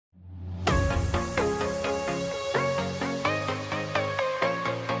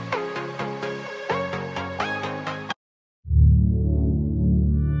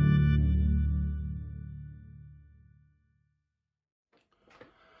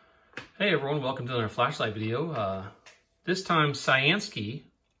Hey everyone, welcome to another flashlight video. This time CyanSky,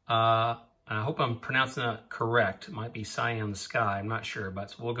 I hope I'm pronouncing that correct. It might be CyanSky, I'm not sure,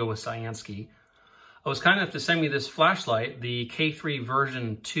 but we'll go with CyanSky. I was kind enough to send me this flashlight, the K3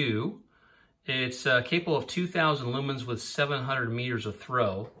 version 2. It's capable of 2,000 lumens with 700 meters of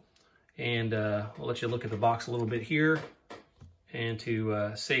throw. And we'll let you look at the box a little bit here. And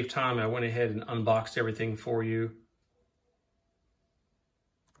to save time, I went ahead and unboxed everything for you.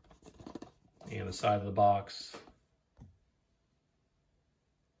 And the side of the box.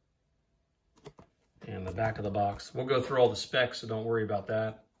 And the back of the box. We'll go through all the specs, so don't worry about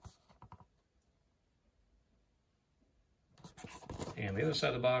that. And the other side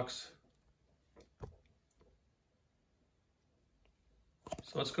of the box.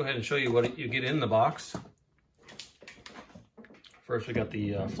 So let's go ahead and show you what you get in the box. First, we got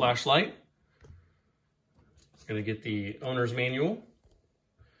the flashlight. We're going to get the owner's manual.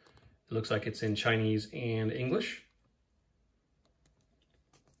 It looks like it's in Chinese and English.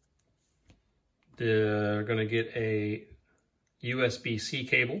 They're going to get a USB-C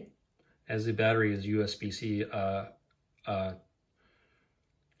cable, as the battery is USB-C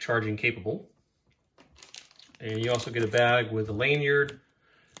charging capable. And you also get a bag with a lanyard,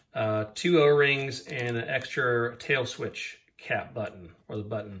 2 O-rings, and an extra tail switch cap button, or the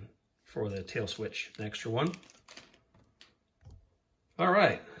button for the tail switch, an extra one. All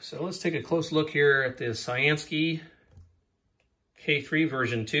right, so let's take a close look here at the CyanSky K3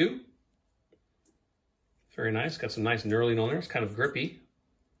 version 2. Very nice, got some nice knurling on there. It's kind of grippy.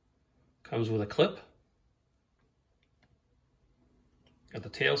 Comes with a clip. Got the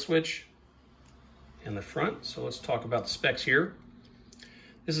tail switch and the front. So let's talk about the specs here.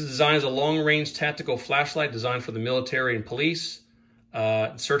 This is designed as a long-range tactical flashlight designed for the military and police,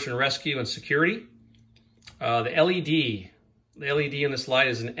 search and rescue and security. The LED in this light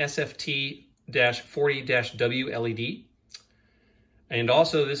is an SFT-40-W LED. And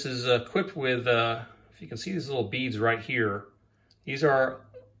also this is equipped with, if you can see these little beads right here, these are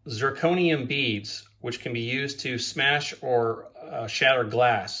zirconium beads, which can be used to smash or shatter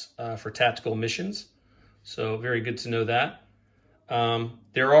glass for tactical missions. So very good to know that.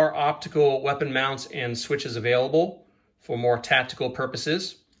 There are optical weapon mounts and switches available for more tactical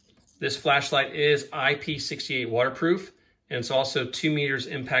purposes. This flashlight is IP68 waterproof. And it's also 2 meters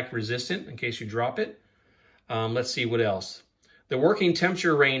impact resistant in case you drop it. Let's see what else. The working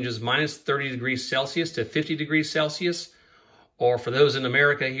temperature range is minus 30 degrees Celsius to 50 degrees Celsius. Or for those in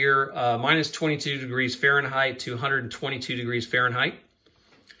America here, minus 22 degrees Fahrenheit to 122 degrees Fahrenheit.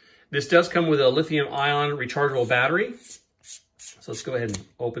 This does come with a lithium-ion rechargeable battery. So let's go ahead and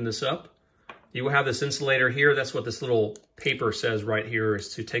open this up. You will have this insulator here. That's what this little paper says right here,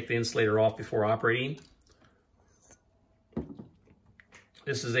 is to take the insulator off before operating.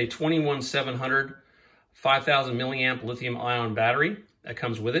 This is a 21700 5000 milliamp lithium ion battery that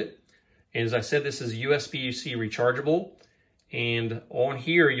comes with it. And as I said, this is USB-C rechargeable. And on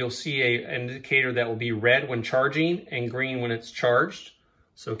here, you'll see an indicator that will be red when charging and green when it's charged.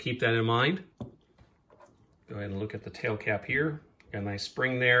 So keep that in mind. Go ahead and look at the tail cap here. Got a nice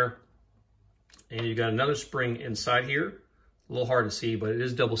spring there. And you've got another spring inside here. A little hard to see, but it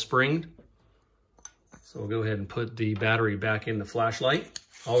is double springed. So we'll go ahead and put the battery back in the flashlight.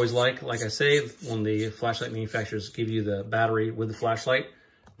 Always like I say, when the flashlight manufacturers give you the battery with the flashlight.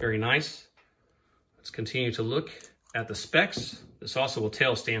 Very nice. Let's continue to look at the specs. This also will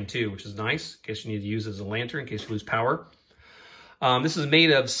tail stand too, which is nice, in case you need to use it as a lantern, in case you lose power. This is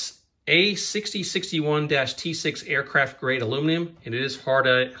made of A6061-T6 aircraft grade aluminum, and it is hard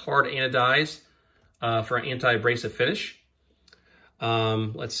anodized for an anti-abrasive finish.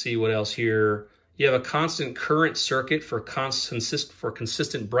 Let's see what else here. You have a constant current circuit for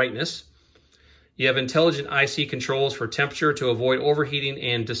consistent brightness. You have intelligent IC controls for temperature to avoid overheating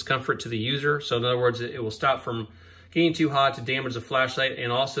and discomfort to the user. So in other words, it will stop from getting too hot to damage the flashlight,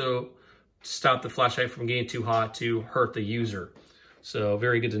 and also stop the flashlight from getting too hot to hurt the user. So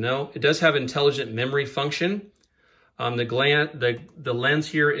very good to know. It does have intelligent memory function. The lens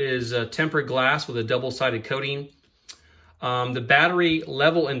here is tempered glass with a double-sided coating. The battery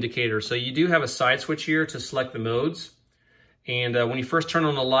level indicator. So you do have a side switch here to select the modes. And when you first turn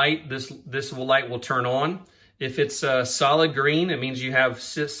on the light, this light will turn on. If it's solid green, it means you have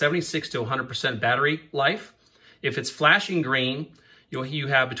 76 to 100% battery life. If it's flashing green, you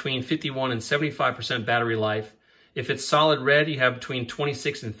have between 51 and 75% battery life. If it's solid red, you have between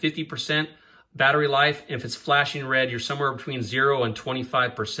 26 and 50% battery life. If it's flashing red, you're somewhere between 0 and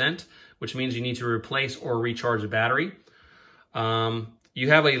 25%, which means you need to replace or recharge the battery. You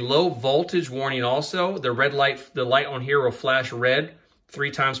have a low voltage warning also. The light on here will flash red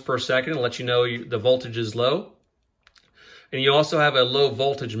 3 times per second to let you know the voltage is low. And you also have a low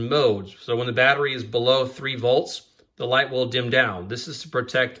voltage mode. So when the battery is below 3 volts, the light will dim down. This is to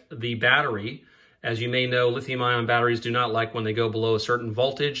protect the battery. As you may know, lithium-ion batteries do not like when they go below a certain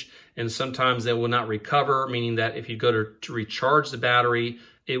voltage, and sometimes they will not recover, meaning that if you go to recharge the battery,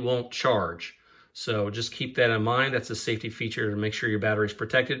 it won't charge. So just keep that in mind. That's a safety feature to make sure your battery is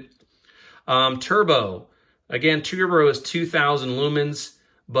protected. Turbo. Again, turbo is 2,000 lumens,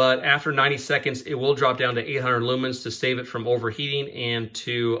 but after 90 seconds, it will drop down to 800 lumens to save it from overheating and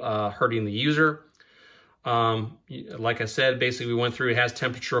to hurting the user. Like I said, basically we went through, it has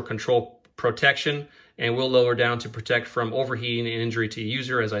temperature control protection and will lower down to protect from overheating and injury to the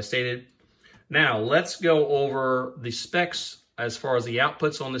user, as I stated. Now, let's go over the specs as far as the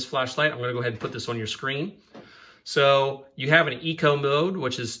outputs on this flashlight. I'm going to go ahead and put this on your screen. So you have an eco mode,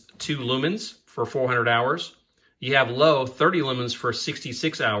 which is 2 lumens for 400 hours. You have low, 30 lumens for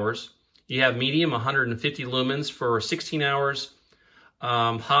 66 hours. You have medium, 150 lumens for 16 hours.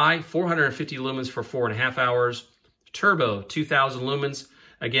 High, 450 lumens for 4.5 hours. Turbo, 2,000 lumens.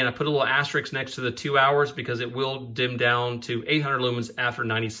 Again, I put a little asterisk next to the 2 hours because it will dim down to 800 lumens after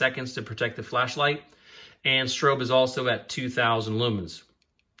 90 seconds to protect the flashlight. And strobe is also at 2,000 lumens.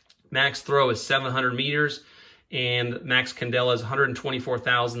 Max throw is 700 meters, and max candela is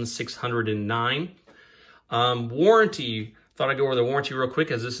 124,609. Warranty, thought I'd go over the warranty real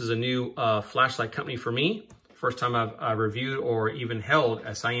quick as this is a new flashlight company for me. First time I've reviewed or even held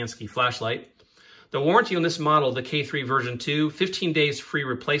a CyanSky flashlight. The warranty on this model, the K3 version 2, 15 days free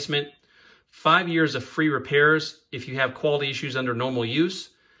replacement, 5 years of free repairs if you have quality issues under normal use.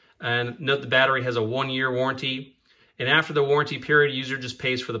 And note the battery has a 1-year warranty. And after the warranty period, user just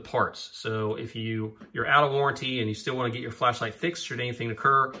pays for the parts. So if you're out of warranty and you still want to get your flashlight fixed should anything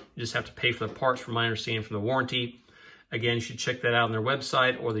occur, you just have to pay for the parts from my understanding from the warranty. Again, you should check that out on their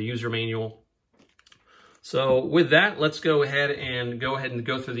website or the user manual. So with that, let's go ahead and go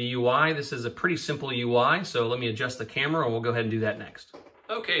through the UI. This is a pretty simple UI, so let me adjust the camera and we'll go ahead and do that next.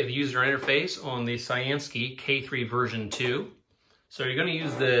 Okay, the user interface on the CyanSky K3 version 2. So you're going to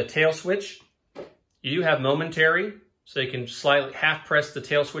use the tail switch. You do have momentary, so you can slightly half press the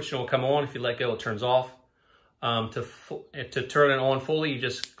tail switch and it will come on. If you let go, it turns off. To turn it on fully, you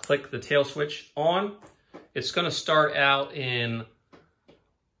just click the tail switch on. It's going to start out in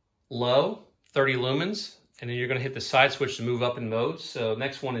low, 30 lumens, and then you're going to hit the side switch to move up in modes. So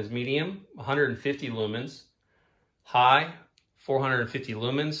next one is medium, 150 lumens, high, 450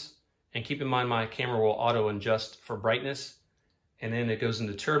 lumens, and keep in mind my camera will auto adjust for brightness. And then it goes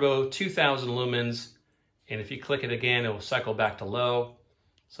into turbo, 2,000 lumens, and if you click it again, it will cycle back to low.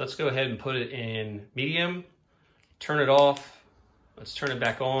 So let's go ahead and put it in medium, turn it off, let's turn it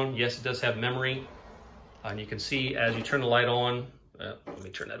back on. Yes, it does have memory, and you can see as you turn the light on, let me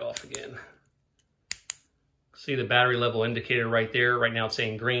turn that off again. See the battery level indicator right there. Right now it's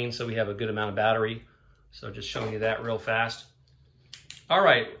saying green, so we have a good amount of battery. So just showing you that real fast. All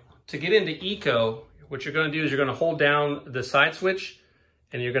right, to get into eco, what you're going to do is you're going to hold down the side switch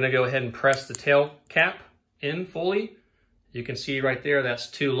and you're going to go ahead and press the tail cap in fully. You can see right there, that's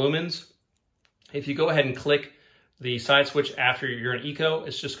 2 lumens. If you go ahead and click the side switch after you're in eco,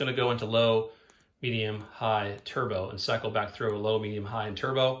 it's just going to go into low, medium, high, turbo, and cycle back through a low, medium, high, and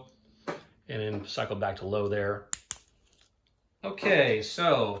turbo. And then cycle back to low there. Okay,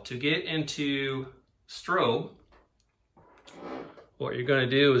 so to get into strobe, what you're going to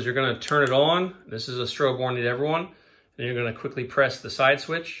do is you're going to turn it on. This is a strobe warning to everyone. Then you're going to quickly press the side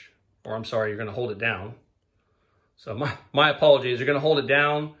switch, or I'm sorry, you're going to hold it down. So my apologies, you're going to hold it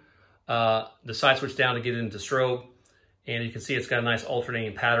down, the side switch down to get into strobe. And you can see it's got a nice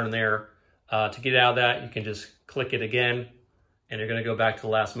alternating pattern there. To get out of that, you can just click it again, and you're going to go back to the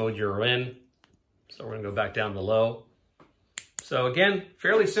last mode you're in. So we're going to go back down to low. So again,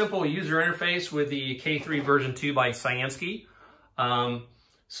 fairly simple user interface with the K3 version 2 by CyanSky.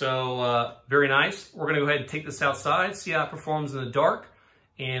 Very nice. We're going to go ahead and take this outside, see how it performs in the dark.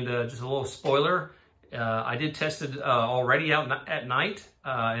 And just a little spoiler, I did test it already out at night,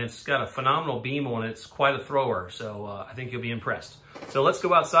 and it's got a phenomenal beam on it. It's quite a thrower, so I think you'll be impressed. So let's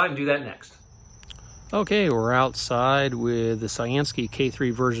go outside and do that next. Okay, we're outside with the CyanSky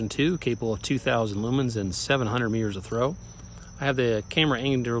K3 version 2, capable of 2,000 lumens and 700 meters of throw. I have the camera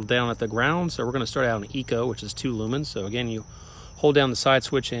angled down at the ground, so we're going to start out in eco, which is 2 lumens. So again, you hold down the side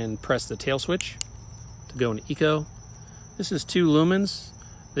switch and press the tail switch to go into eco. This is 2 lumens.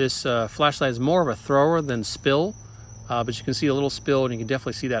 This flashlight is more of a thrower than spill, but you can see a little spill and you can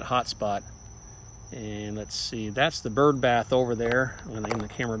definitely see that hot spot. And let's see, that's the bird bath over there. I'm going to aim the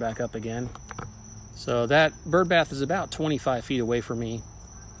camera back up again. So that bird bath is about 25 feet away from me.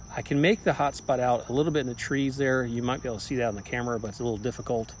 I can make the hotspot out a little bit in the trees there. You might be able to see that on the camera, but it's a little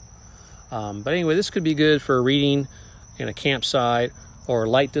difficult. But anyway, this could be good for reading in a campsite, or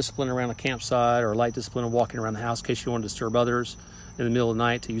light discipline around a campsite, or light discipline of walking around the house in case you don't want to disturb others in the middle of the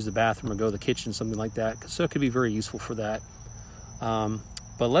night to use the bathroom or go to the kitchen, something like that. So it could be very useful for that.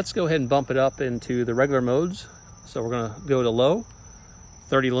 But let's go ahead and bump it up into the regular modes. So we're going to go to low,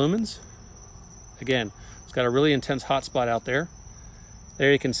 30 lumens. Again, it's got a really intense hotspot out there.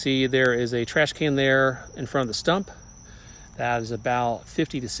 There you can see there is a trash can there in front of the stump. That is about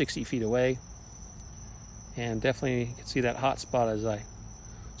 50 to 60 feet away. And definitely you can see that hotspot as I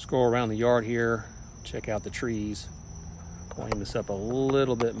scroll around the yard here, check out the trees. I'll aim this up a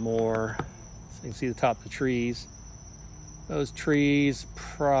little bit more so you can see the top of the trees. Those trees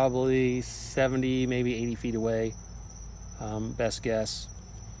probably 70, maybe 80 feet away, best guess.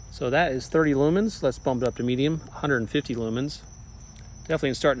 So that is 30 lumens. Let's bump it up to medium, 150 lumens.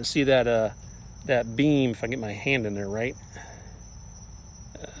 Definitely starting to see that that beam, if I get my hand in there right.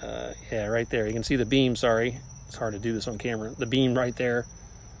 Yeah, right there. You can see the beam, sorry. It's hard to do this on camera. The beam right there.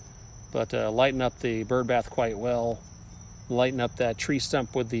 But lighten up the bird bath quite well. Lighten up that tree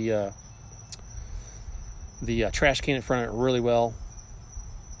stump with the trash can in front of it really well.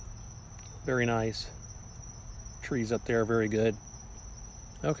 Very nice. Trees up there, very good.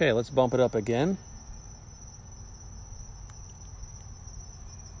 Okay, let's bump it up again.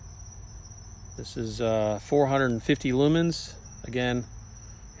 This is 450 lumens. Again,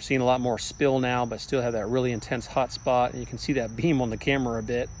 you're seeing a lot more spill now, but still have that really intense hot spot. And you can see that beam on the camera a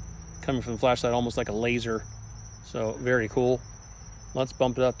bit, coming from the flashlight, almost like a laser. So very cool. Let's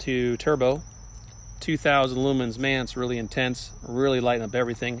bump it up to turbo. 2000 lumens. Man, it's really intense. Really lighting up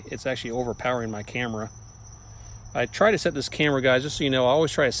everything. It's actually overpowering my camera. I try to set this camera, guys, just so you know, I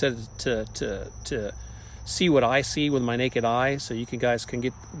always try to set it to see what I see with my naked eye, so you guys can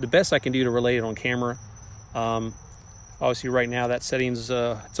get the best I can do to relate it on camera. Obviously right now that setting's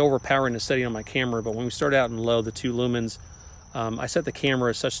it's overpowering the setting on my camera, but when we start out in low, the 2 lumens, I set the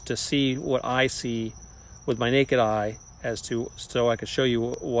camera as such to see what I see with my naked eye, so I could show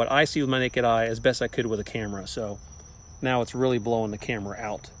you what I see with my naked eye as best I could with a camera. So now it's really blowing the camera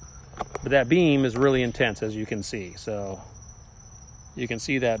out. But that beam is really intense, as you can see. So you can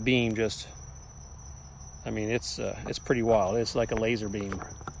see that beam just, I mean, it's pretty wild. It's like a laser beam.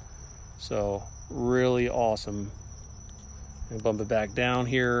 So really awesome. And bump it back down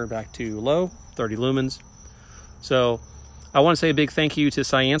here, back to low, 30 lumens. So I want to say a big thank you to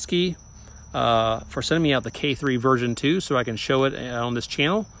CyanSky for sending me out the K3 version 2 so I can show it on this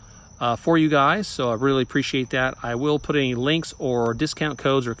channel for you guys. So I really appreciate that. I will put any links or discount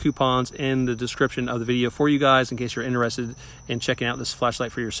codes or coupons in the description of the video for you guys in case you're interested in checking out this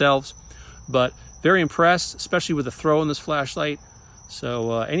flashlight for yourselves. But very impressed, especially with the throw in this flashlight.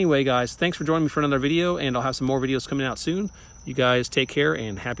 So anyway, guys, thanks for joining me for another video, and I'll have some more videos coming out soon. You guys take care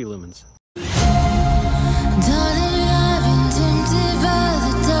and happy lumens.